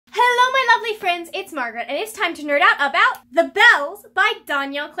friends, it's Margaret, and it's time to nerd out about The Bells by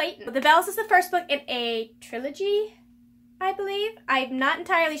Dhonielle Clayton. The Bells is the first book in a trilogy, I believe. I'm not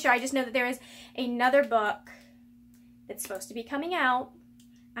entirely sure. I just know that there is another book that's supposed to be coming out,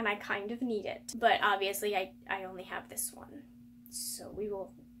 and I kind of need it. But obviously, I only have this one, so we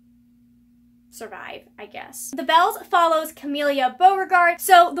will survive, I guess. The Bells follows Camellia Beauregard.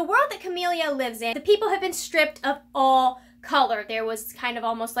 So the world that Camellia lives in, the people have been stripped of all color. There was kind of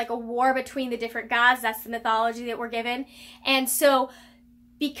almost like a war between the different gods. That's the mythology that we're given. And so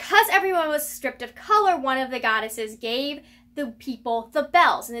because everyone was stripped of color, one of the goddesses gave the people the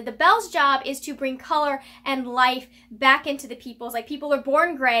bells. And the bells' job is to bring color and life back into the people's. Like, people are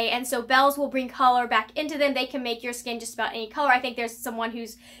born gray, and so bells will bring color back into them. They can make your skin just about any color. I think there's someone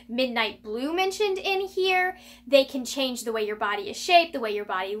who's midnight blue mentioned in here. They can change the way your body is shaped, the way your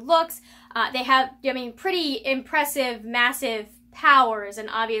body looks. They have, I mean, pretty impressive, massive powers, and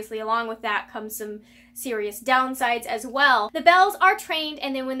obviously along with that comes some serious downsides as well. The bells are trained,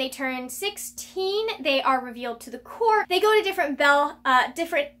 and then when they turn 16, they are revealed to the court. They go to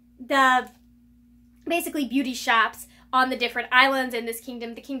different basically beauty shops on the different islands in this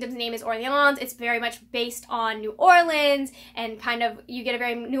kingdom. The kingdom's name is Orleans. It's very much based on New Orleans, and kind of, you get a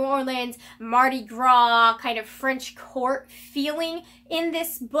very New Orleans, Mardi Gras, kind of French court feeling in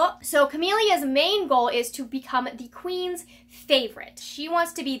this book. So Camelia's main goal is to become the queen's favorite. She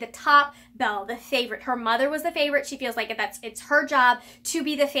wants to be the top belle, the favorite. Her mother was the favorite. She feels like it's her job to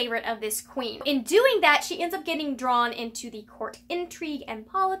be the favorite of this queen. In doing that, she ends up getting drawn into the court intrigue and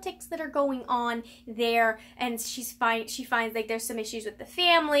politics that are going on there, and she finds like there's some issues with the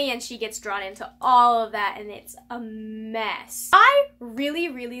family, and she gets drawn into all of that, and it's a mess. I really,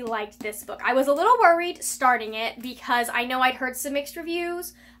 really liked this book. I was a little worried starting it because I know I'd heard some mixed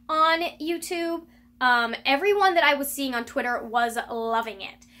reviews on YouTube. Everyone that I was seeing on Twitter was loving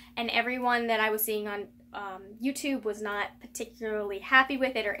it, and everyone that I was seeing on YouTube was not particularly happy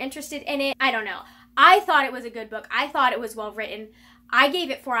with it or interested in it. I don't know. I thought it was a good book. I thought it was well written. I gave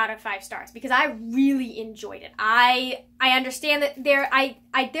it 4 out of 5 stars because I really enjoyed it. I understand that there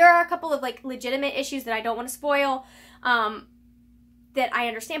are a couple of like legitimate issues that I don't want to spoil, that I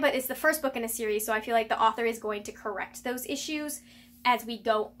understand, but it's the first book in a series, so I feel like the author is going to correct those issues as we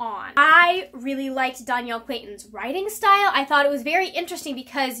go on. I really liked Dhonielle Clayton's writing style. I thought it was very interesting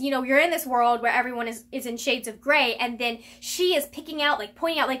because, you know, you're in this world where everyone is in shades of gray, and then she is picking out, like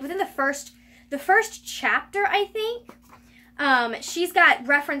pointing out, like within the first chapter, I think, she's got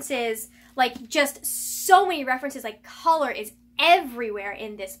references, like just so many references, like color is everywhere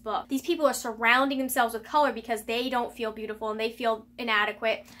in this book. These people are surrounding themselves with color because they don't feel beautiful and they feel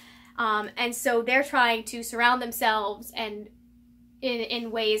inadequate. And so they're trying to surround themselves and in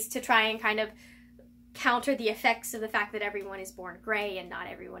ways to try and kind of counter the effects of the fact that everyone is born gray and not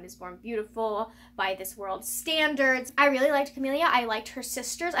everyone is born beautiful by this world's standards. I really liked Camellia. I liked her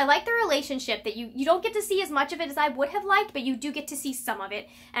sisters. I liked the relationship that you don't get to see as much of it as I would have liked, but you do get to see some of it,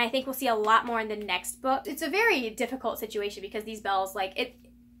 and I think we'll see a lot more in the next book. It's a very difficult situation because these bells, like,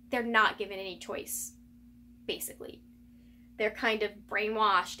 they're not given any choice, basically. They're kind of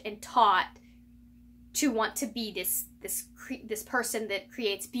brainwashed and taught to want to be this person that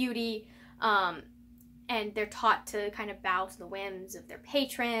creates beauty, and they're taught to kind of bow to the whims of their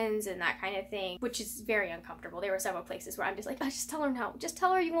patrons and that kind of thing, which is very uncomfortable. There were several places where I'm just like, oh, just tell her no. Just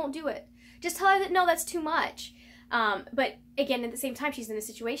tell her you won't do it. Just tell her that, no, that's too much. But again, at the same time, she's in a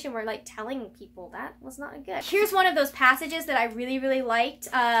situation where, like, telling people that was not good. Here's one of those passages that I really, really liked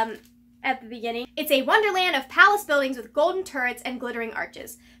at the beginning. It's a wonderland of palace buildings with golden turrets and glittering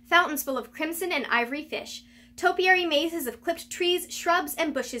arches, fountains full of crimson and ivory fish, topiary mazes of clipped trees, shrubs,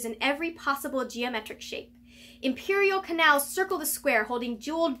 and bushes in every possible geometric shape. Imperial canals circle the square, holding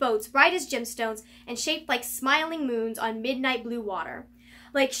jeweled boats bright as gemstones and shaped like smiling moons on midnight blue water.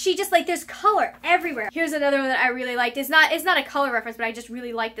 Like, she just, like, there's color everywhere. Here's another one that I really liked. It's not a color reference, but I just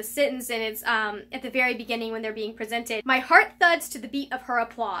really like the sentence, and it's at the very beginning when they're being presented. My heart thuds to the beat of her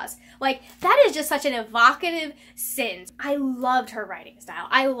applause. Like, that is just such an evocative sentence. I loved her writing style.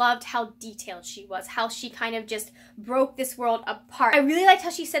 I loved how detailed she was, how she kind of just broke this world apart. I really liked how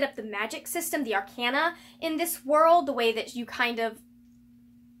she set up the magic system, the arcana in this world, the way that you kind of,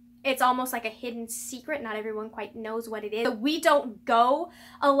 it's almost like a hidden secret. Not everyone quite knows what it is. So we don't go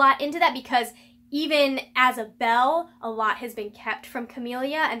a lot into that because even as a belle, a lot has been kept from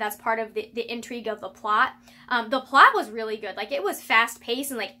Camellia, and that's part of the intrigue of the plot. The plot was really good. Like, it was fast-paced,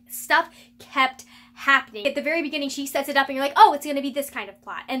 and like stuff kept happening. At the very beginning, she sets it up and you're like, oh, it's gonna be this kind of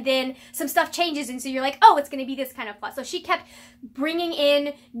plot. And then some stuff changes and so you're like, oh, it's gonna be this kind of plot. So she kept bringing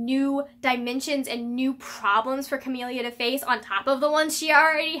in new dimensions and new problems for Camellia to face on top of the ones she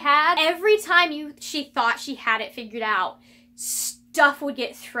already had. Every time she thought she had it figured out, stuff would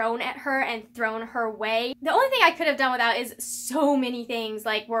get thrown at her and thrown her way. The only thing I could have done without is so many things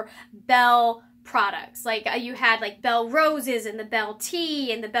like were Belle products. Like you had like Belle roses and the Belle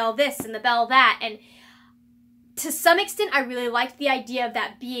tea and the Belle this and the Belle that, and to some extent I really liked the idea of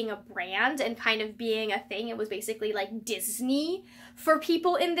that being a brand and kind of being a thing. It was basically like Disney for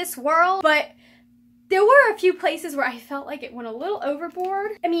people in this world, but there were a few places where I felt like it went a little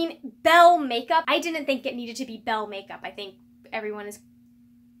overboard. I mean, Belle makeup, I didn't think it needed to be Belle makeup. I think everyone is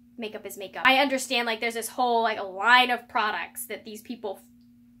makeup is makeup. I understand like there's this whole like a line of products that these people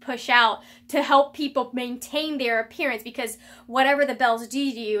push out to help people maintain their appearance, because whatever the Belles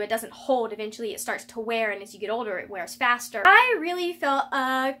do to you, it doesn't hold. Eventually it starts to wear, and as you get older it wears faster. I really felt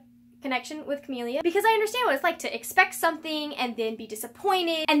a connection with Camellia because I understand what it's like to expect something and then be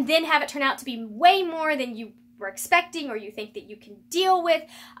disappointed and then have it turn out to be way more than you were expecting or you think that you can deal with.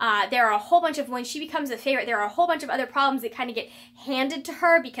 There are a whole bunch of, when she becomes a favorite, there are a whole bunch of other problems that kind of get handed to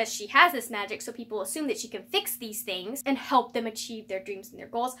her because she has this magic, so people assume that she can fix these things and help them achieve their dreams and their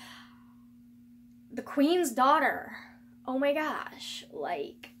goals. The Queen's daughter, oh my gosh,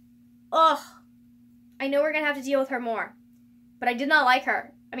 like, ugh. I know we're gonna have to deal with her more, but I did not like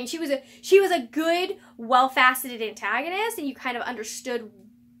her. I mean, she was a good, well-faceted antagonist, and you kind of understood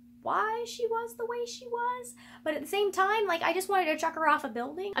why she was the way she was, but at the same time, like, I just wanted to chuck her off a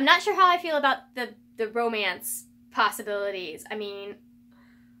building. I'm not sure how I feel about the romance possibilities. I mean,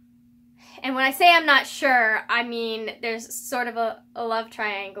 and when I say I'm not sure, I mean there's sort of a love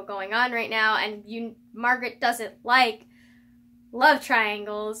triangle going on right now, and Margaret doesn't like love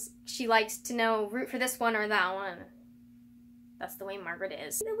triangles. She likes to know, root for this one or that one. That's the way Margaret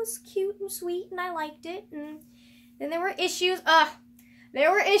is. It was cute and sweet, and I liked it, and then there were issues. There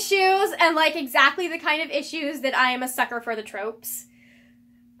were issues, and like exactly the kind of issues that I am a sucker for the tropes.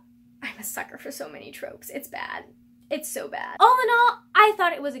 I'm a sucker for so many tropes. It's bad. It's so bad. All in all, I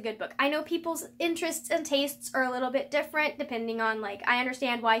thought it was a good book. I know people's interests and tastes are a little bit different depending on, like, I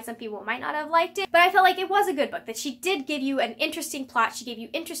understand why some people might not have liked it, but I felt like it was a good book, that she did give you an interesting plot, she gave you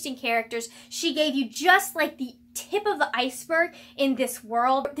interesting characters, she gave you just like the tip of the iceberg in this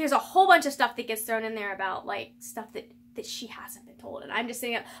world. There's a whole bunch of stuff that gets thrown in there about like stuff that she hasn't been told, and I'm just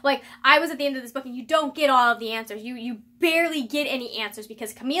sitting up, like, I was at the end of this book and you don't get all of the answers. You barely get any answers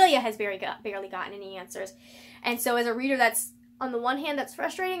because Camellia has barely gotten any answers. And so as a reader, that's, on the one hand, that's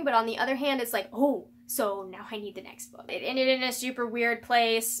frustrating, but on the other hand, it's like, oh, so now I need the next book. It ended in a super weird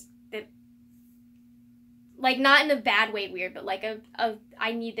place that, like, not in a bad way weird, but like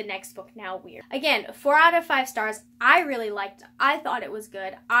I need the next book now weird. Again, 4 out of 5 stars. I really liked it. I thought it was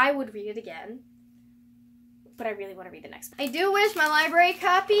good. I would read it again, but I really want to read the next book. I do wish my library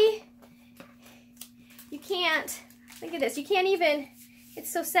copy, you can't, look at this, you can't even, it's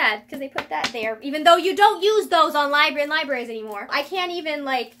so sad because they put that there, even though you don't use those on libraries anymore. I can't even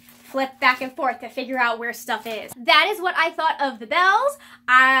like flip back and forth to figure out where stuff is. That is what I thought of The Belles.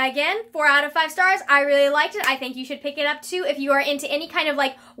 Again, 4 out of 5 stars. I really liked it. I think you should pick it up too if you are into any kind of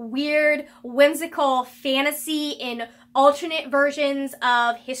like weird, whimsical fantasy in alternate versions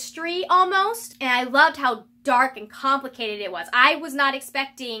of history almost. And I loved how dark and complicated it was. I was not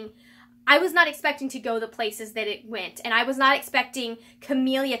expecting to go the places that it went, and I was not expecting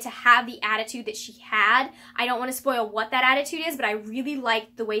Camellia to have the attitude that she had. I don't want to spoil what that attitude is, but I really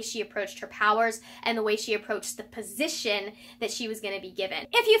liked the way she approached her powers and the way she approached the position that she was going to be given.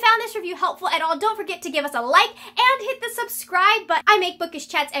 If you found this review helpful at all, don't forget to give us a like and hit the subscribe button. I make bookish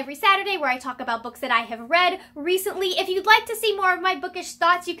chats every Saturday where I talk about books that I have read recently. If you'd like to see more of my bookish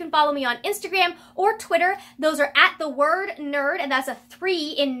thoughts, you can follow me on Instagram or Twitter. Those are at the word nerd, and that's a 3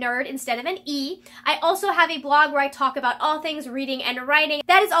 in nerd instead of an E. I also have a blog where I talk about all things reading and writing.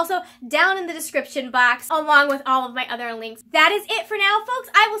 That is also down in the description box, along with all of my other links. That is it for now, folks.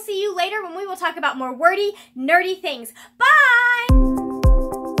 I will see you later when we will talk about more wordy, nerdy things. Bye!